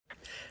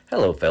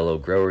Hello fellow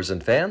growers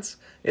and fans,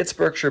 it's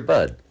Berkshire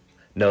Bud.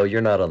 No,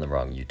 you're not on the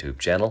wrong YouTube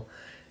channel.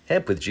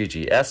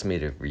 HempWithGG asked me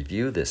to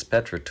review this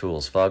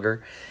PetraTools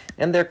fogger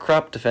and their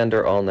Crop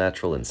Defender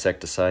all-natural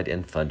insecticide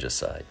and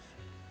fungicide.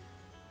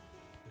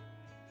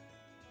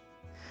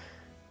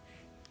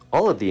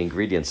 All of the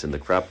ingredients in the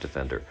Crop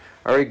Defender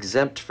are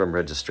exempt from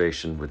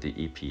registration with the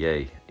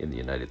EPA in the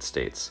United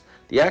States.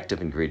 The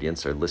active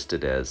ingredients are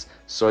listed as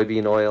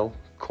soybean oil,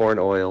 corn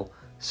oil,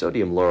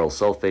 sodium lauryl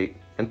sulfate,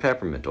 and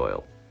peppermint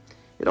oil.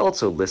 It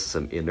also lists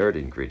some inert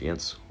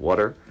ingredients: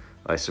 water,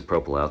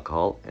 isopropyl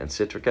alcohol, and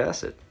citric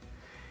acid.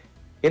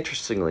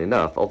 Interestingly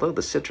enough, although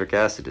the citric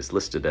acid is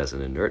listed as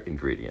an inert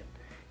ingredient,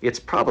 it's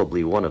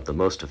probably one of the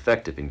most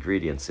effective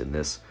ingredients in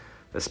this,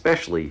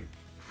 especially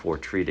for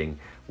treating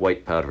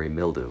white powdery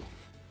mildew.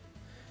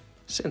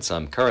 Since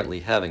I'm currently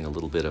having a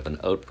little bit of an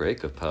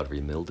outbreak of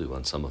powdery mildew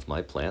on some of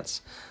my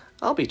plants,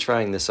 I'll be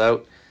trying this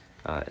out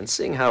and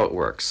seeing how it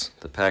works.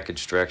 The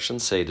package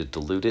directions say to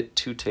dilute it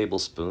 2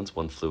 tablespoons,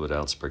 1 fluid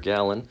ounce per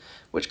gallon,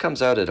 which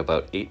comes out at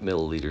about 8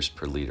 milliliters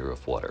per liter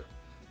of water.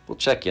 We'll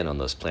check in on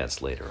those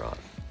plants later on.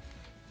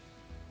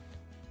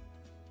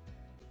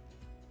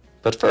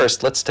 But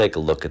first, let's take a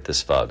look at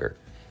this fogger.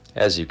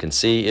 As you can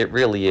see, it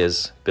really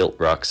is built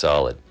rock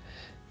solid.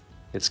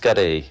 It's got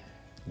a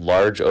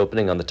large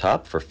opening on the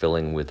top for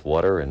filling with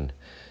water and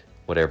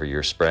whatever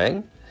you're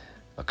spraying,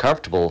 a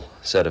comfortable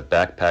set of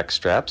backpack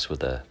straps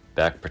with a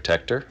back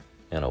protector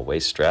and a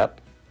waist strap,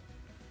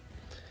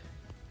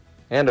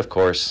 and of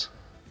course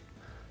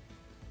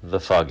the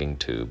fogging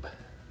tube.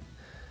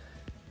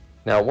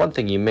 Now, one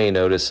thing you may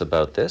notice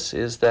about this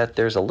is that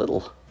there's a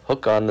little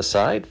hook on the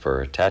side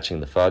for attaching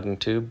the fogging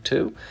tube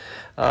to.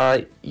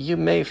 You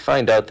may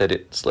find out that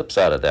it slips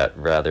out of that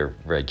rather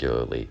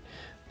regularly.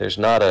 There's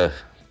not a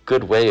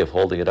good way of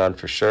holding it on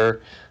for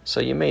sure, so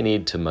you may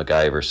need to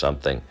MacGyver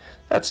something.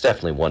 That's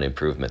definitely one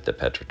improvement that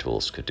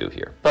PetraTools could do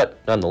here, but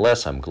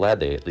nonetheless I'm glad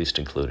they at least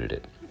included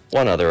it.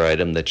 One other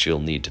item that you'll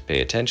need to pay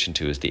attention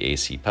to is the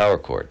AC power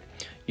cord.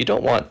 You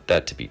don't want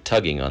that to be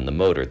tugging on the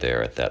motor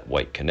there at that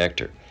white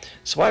connector,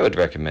 so I would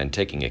recommend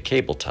taking a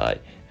cable tie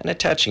and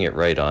attaching it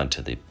right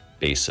onto the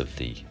base of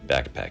the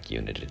backpack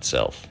unit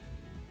itself.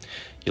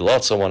 You'll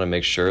also want to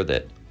make sure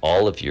that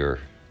all of your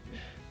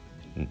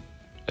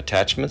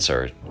attachments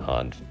are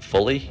on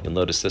fully. You'll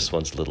notice this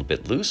one's a little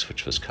bit loose,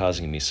 which was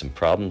causing me some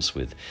problems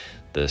with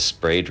the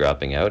spray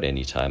dropping out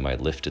anytime I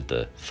lifted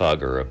the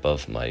fogger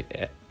above my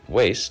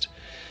waist.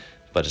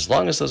 But as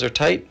long as those are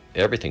tight,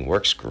 everything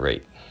works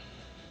great.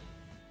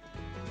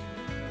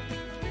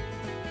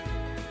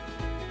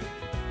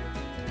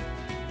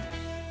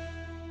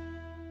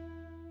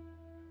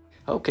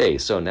 Okay,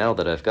 so now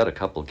that I've got a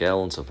couple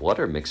gallons of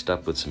water mixed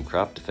up with some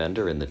Crop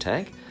Defender in the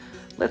tank,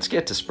 let's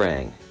get to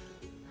spraying.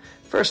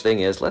 First thing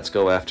is, let's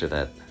go after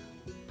that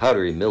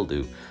powdery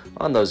mildew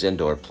on those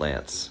indoor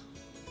plants.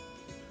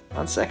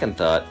 On second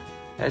thought,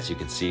 as you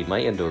can see, my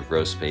indoor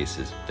grow space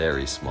is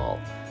very small.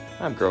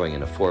 I'm growing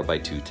in a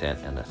 4x2 tent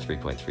and a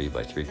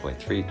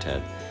 3.3x3.3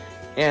 tent,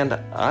 and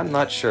I'm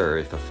not sure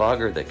if a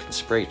fogger that can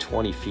spray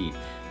 20 feet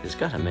is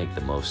going to make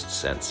the most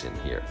sense in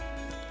here.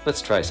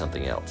 Let's try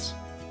something else.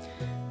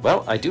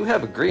 Well, I do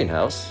have a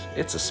greenhouse.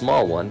 It's a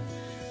small one,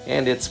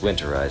 and it's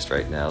winterized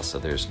right now, so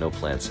there's no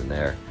plants in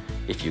there.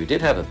 If you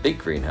did have a big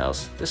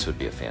greenhouse, this would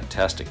be a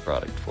fantastic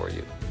product for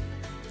you.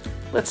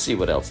 Let's see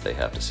what else they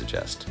have to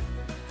suggest.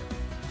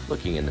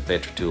 Looking in the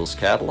PetraTools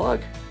catalog,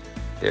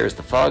 there's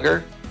the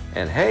fogger,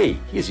 and hey,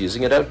 he's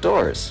using it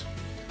outdoors.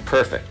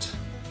 Perfect.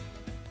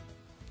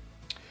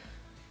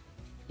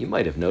 You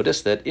might have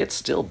noticed that it's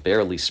still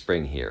barely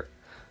spring here.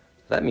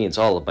 That means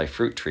all of my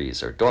fruit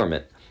trees are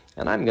dormant,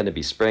 and I'm going to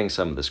be spraying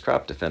some of this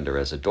Crop Defender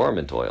as a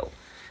dormant oil.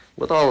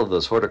 With all of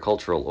those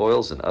horticultural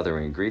oils and other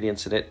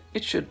ingredients in it,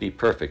 it should be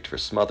perfect for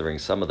smothering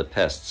some of the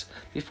pests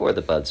before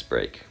the buds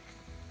break.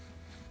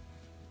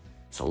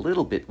 It's a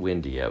little bit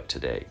windy out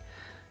today.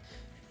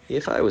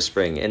 If I was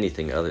spraying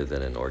anything other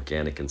than an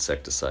organic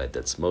insecticide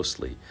that's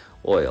mostly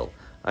oil,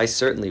 I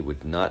certainly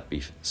would not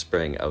be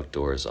spraying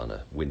outdoors on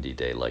a windy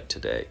day like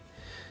today.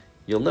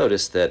 You'll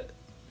notice that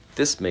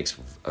this makes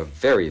a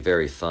very,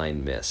 very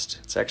fine mist.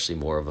 It's actually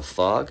more of a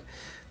fog.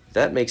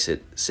 That makes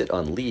it sit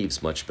on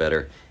leaves much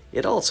better.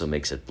 It also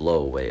makes it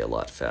blow away a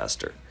lot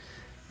faster.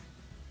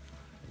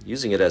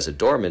 Using it as a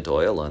dormant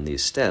oil on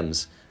these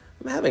stems,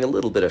 I'm having a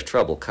little bit of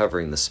trouble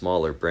covering the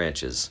smaller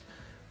branches.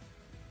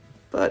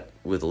 But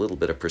with a little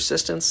bit of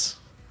persistence,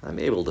 I'm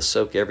able to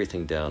soak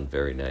everything down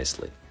very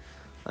nicely.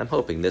 I'm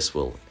hoping this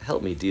will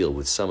help me deal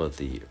with some of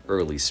the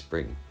early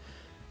spring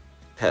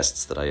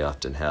pests that I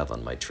often have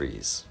on my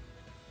trees.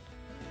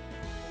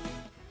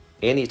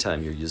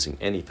 Anytime you're using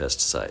any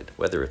pesticide,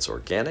 whether it's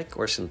organic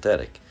or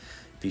synthetic,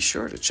 be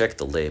sure to check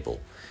the label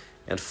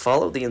and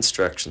follow the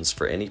instructions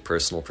for any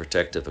personal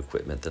protective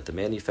equipment that the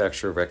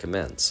manufacturer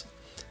recommends.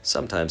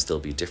 Sometimes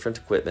there'll be different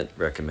equipment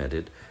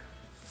recommended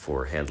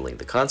for handling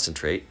the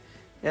concentrate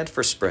and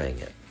for spraying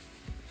it.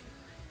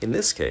 In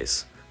this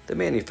case, the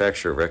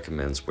manufacturer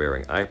recommends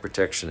wearing eye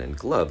protection and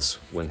gloves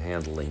when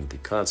handling the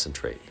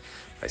concentrate,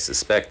 I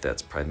suspect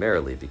that's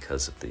primarily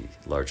because of the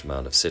large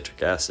amount of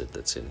citric acid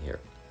that's in here.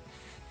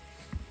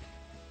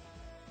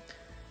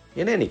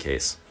 In any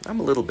case,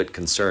 I'm a little bit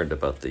concerned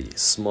about the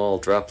small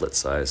droplet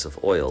size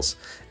of oils,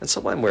 and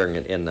so I'm wearing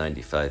an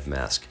N95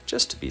 mask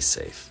just to be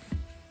safe.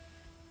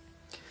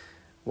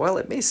 While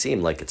it may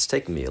seem like it's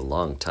taken me a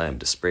long time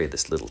to spray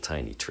this little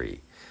tiny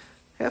tree,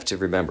 you have to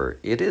remember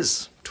it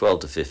is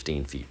 12 to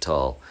 15 feet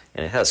tall,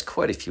 and it has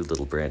quite a few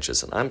little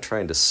branches, and I'm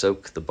trying to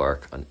soak the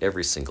bark on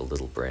every single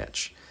little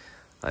branch.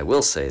 I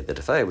will say that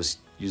if I was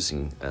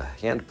using a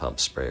hand pump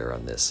sprayer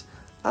on this,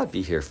 I'd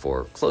be here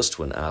for close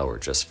to an hour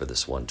just for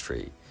this one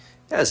tree.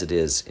 As it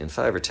is, in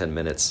 5 or 10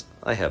 minutes,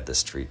 I have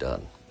this tree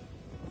done.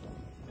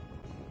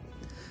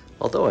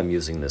 Although I'm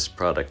using this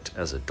product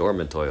as a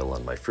dormant oil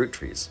on my fruit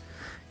trees,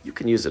 you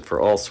can use it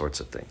for all sorts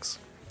of things.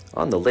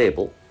 On the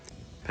label,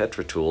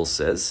 PetraTools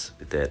says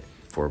that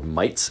for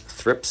mites,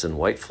 thrips, and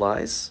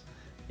whiteflies,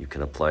 you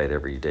can apply it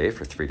every day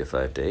for 3 to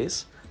 5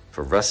 days.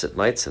 For russet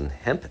mites and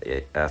hemp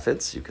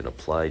aphids, you can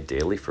apply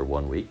daily for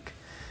 1 week.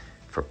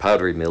 For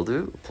powdery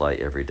mildew, apply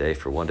every day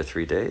for 1 to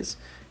 3 days.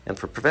 And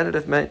for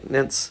preventative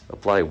maintenance,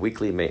 apply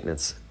weekly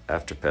maintenance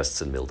after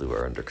pests and mildew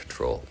are under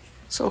control.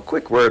 So a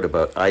quick word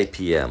about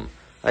IPM.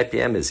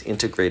 IPM is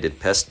Integrated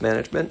Pest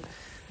Management,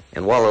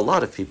 and while a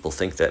lot of people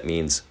think that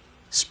means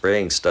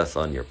spraying stuff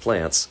on your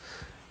plants,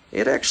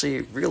 it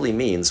actually really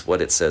means what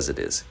it says it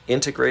is,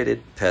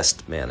 Integrated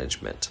Pest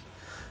Management.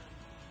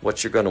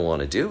 What you're going to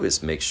want to do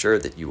is make sure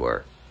that you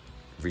are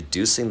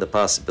reducing the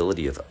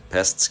possibility of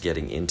pests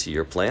getting into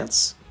your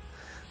plants,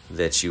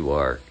 that you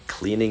are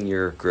cleaning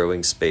your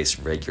growing space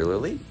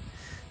regularly,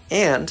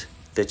 and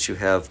that you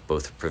have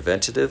both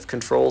preventative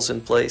controls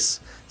in place,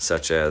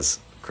 such as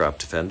crop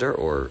defender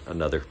or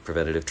another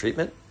preventative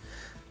treatment,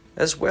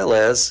 as well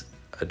as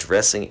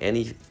addressing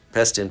any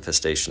pest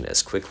infestation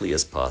as quickly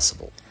as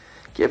possible.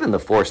 Given the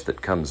force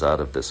that comes out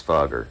of this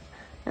fogger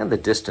and the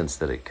distance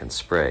that it can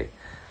spray,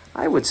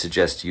 I would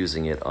suggest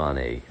using it on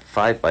a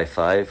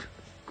 5x5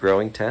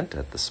 growing tent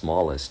at the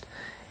smallest,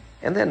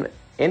 and then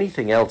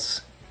anything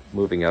else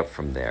moving up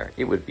from there.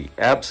 It would be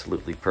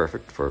absolutely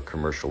perfect for a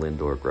commercial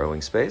indoor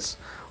growing space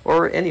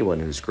or anyone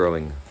who's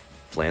growing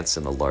plants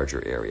in a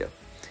larger area.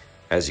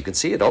 As you can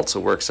see, it also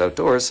works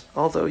outdoors,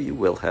 although you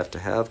will have to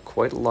have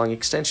quite a long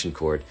extension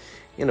cord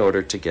in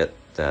order to get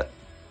that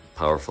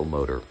powerful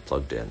motor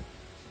plugged in.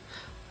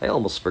 I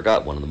almost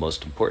forgot one of the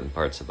most important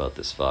parts about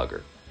this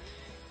fogger.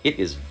 It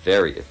is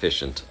very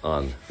efficient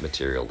on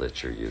material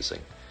that you're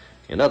using.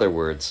 In other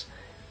words,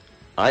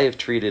 I have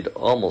treated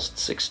almost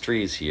 6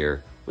 trees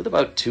here with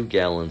about 2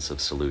 gallons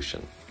of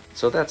solution.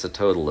 So that's a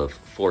total of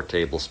 4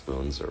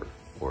 tablespoons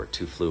or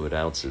 2 fluid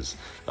ounces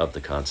of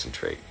the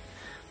concentrate.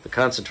 The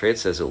concentrate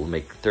says it will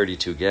make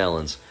 32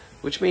 gallons,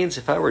 which means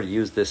if I were to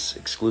use this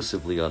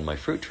exclusively on my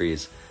fruit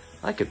trees,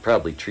 I could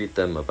probably treat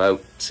them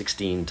about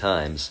 16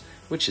 times,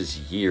 which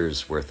is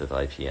years worth of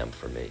IPM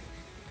for me.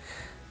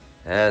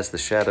 As the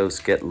shadows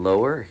get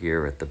lower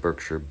here at the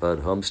Berkshire Bud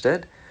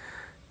Homestead,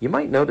 you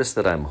might notice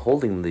that I'm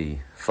holding the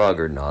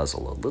fogger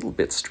nozzle a little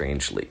bit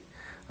strangely.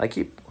 I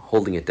keep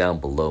holding it down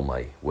below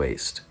my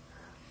waist.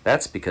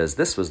 That's because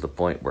this was the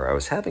point where I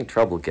was having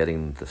trouble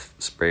getting the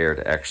sprayer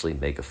to actually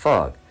make a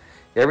fog.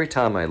 Every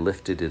time I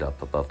lifted it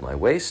up above my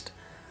waist,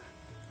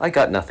 I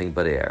got nothing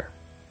but air,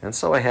 and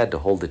so I had to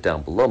hold it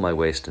down below my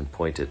waist and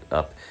point it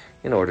up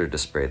in order to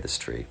spray this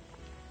tree.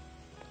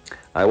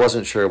 I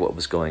wasn't sure what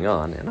was going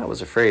on, and I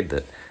was afraid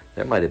that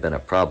there might have been a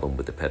problem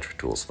with the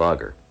PetraTools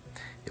fogger.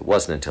 It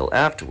wasn't until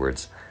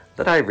afterwards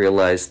that I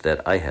realized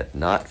that I had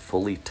not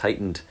fully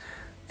tightened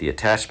the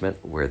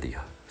attachment where the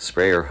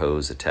sprayer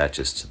hose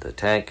attaches to the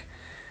tank,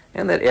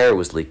 and that air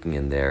was leaking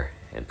in there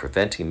and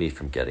preventing me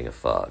from getting a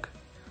fog.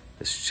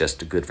 This is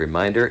just a good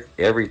reminder,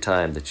 every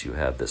time that you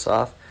have this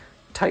off,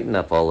 tighten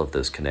up all of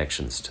those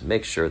connections to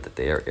make sure that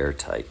they are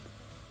airtight.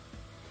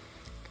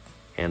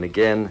 And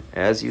again,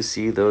 as you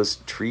see those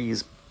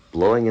trees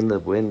blowing in the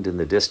wind in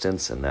the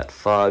distance and that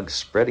fog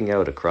spreading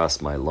out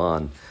across my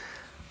lawn,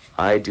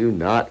 I do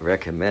not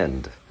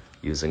recommend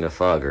using a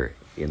fogger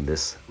in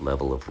this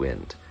level of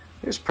wind.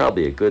 There's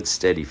probably a good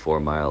steady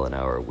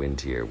 4-mile-an-hour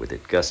wind here with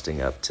it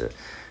gusting up to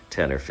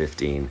 10 or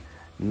 15.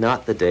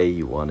 Not the day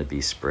you want to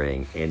be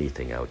spraying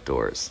anything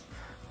outdoors.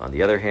 On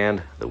the other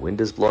hand, the wind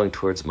is blowing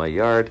towards my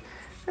yard,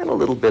 and a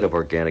little bit of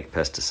organic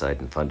pesticide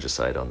and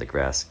fungicide on the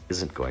grass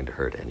isn't going to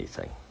hurt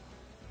anything.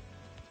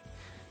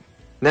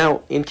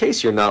 Now, in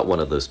case you're not one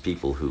of those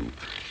people who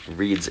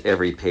reads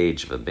every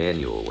page of a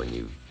manual when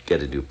you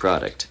get a new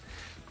product,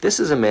 this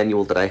is a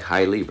manual that I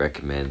highly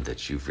recommend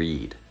that you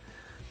read.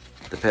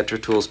 The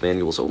PetraTools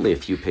manual is only a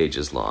few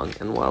pages long,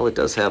 and while it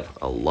does have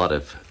a lot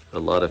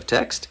of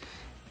text,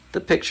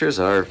 the pictures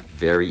are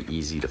very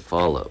easy to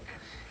follow.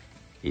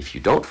 If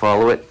you don't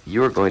follow it,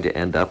 you are going to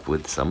end up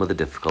with some of the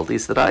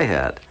difficulties that I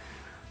had.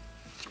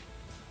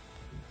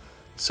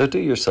 So do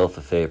yourself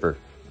a favor,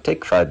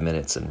 take 5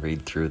 minutes and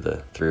read through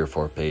the 3 or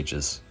 4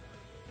 pages.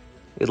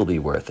 It'll be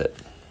worth it.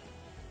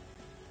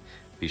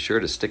 Be sure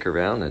to stick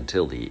around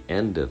until the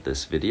end of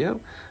this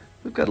video.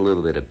 We've got a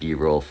little bit of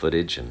B-roll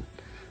footage and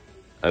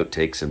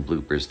outtakes and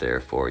bloopers there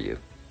for you.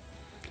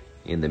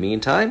 In the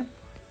meantime,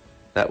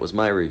 that was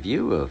my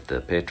review of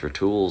the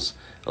PetraTools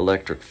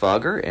electric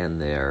fogger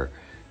and their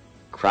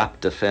Crop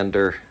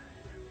Defender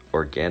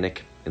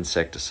organic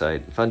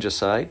insecticide and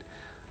fungicide.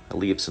 I'll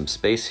leave some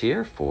space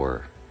here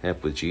for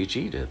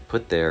HempWithGG to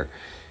put their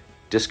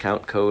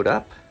discount code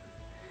up,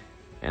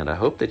 and I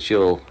hope that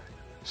you'll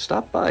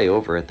stop by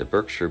over at the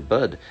Berkshire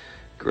Bud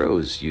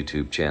Grows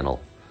YouTube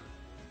channel.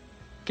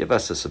 Give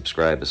us a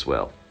subscribe as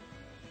well.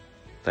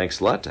 Thanks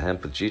a lot to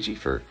HempWithGG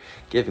for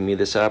giving me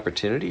this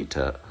opportunity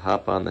to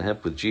hop on the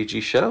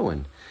HempWithGG show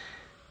and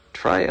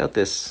try out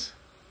this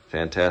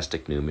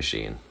fantastic new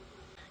machine.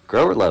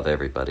 Grower love,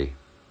 everybody.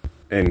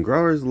 And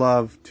growers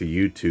love to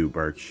you too,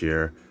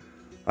 Berkshire.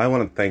 I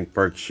want to thank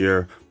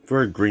Berkshire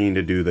for agreeing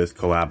to do this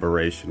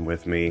collaboration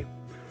with me.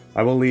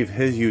 I will leave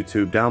his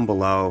YouTube down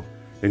below,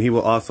 and he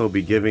will also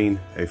be giving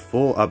a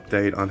full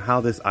update on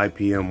how this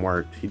IPM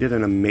worked. He did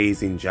an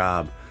amazing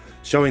job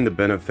showing the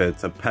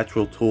benefits of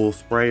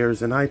PetraTools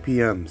sprayers and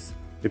IPMs.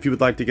 If you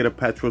would like to get a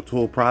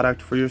PetraTools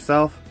product for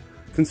yourself,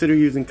 consider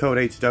using code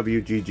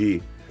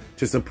HWGG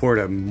to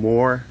support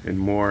more and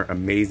more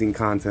amazing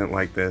content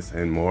like this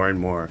and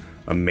more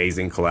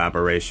amazing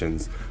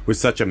collaborations with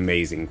such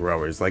amazing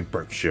growers like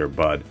Berkshire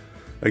Bud.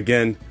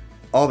 Again,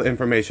 all the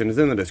information is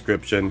in the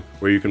description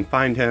where you can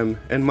find him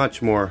and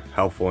much more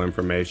helpful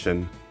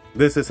information.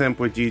 This is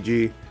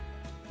HempWithGG,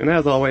 and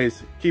as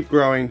always, keep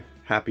growing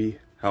happy,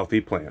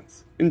 healthy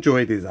plants.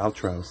 Enjoy these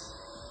outros.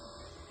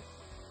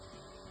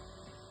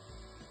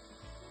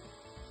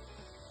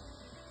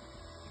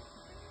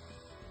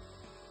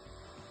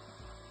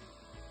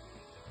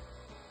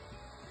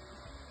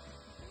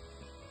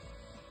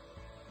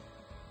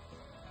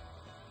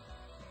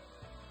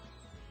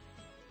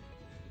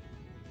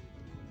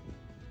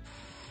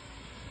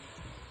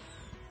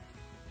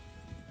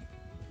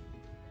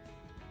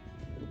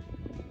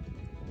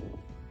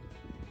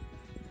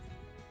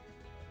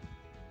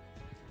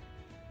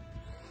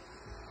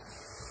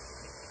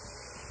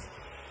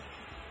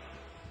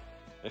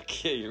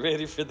 Okay, you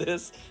ready for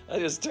this? I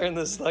just turned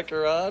this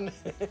sucker on.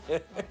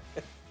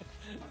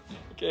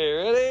 Okay,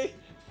 ready?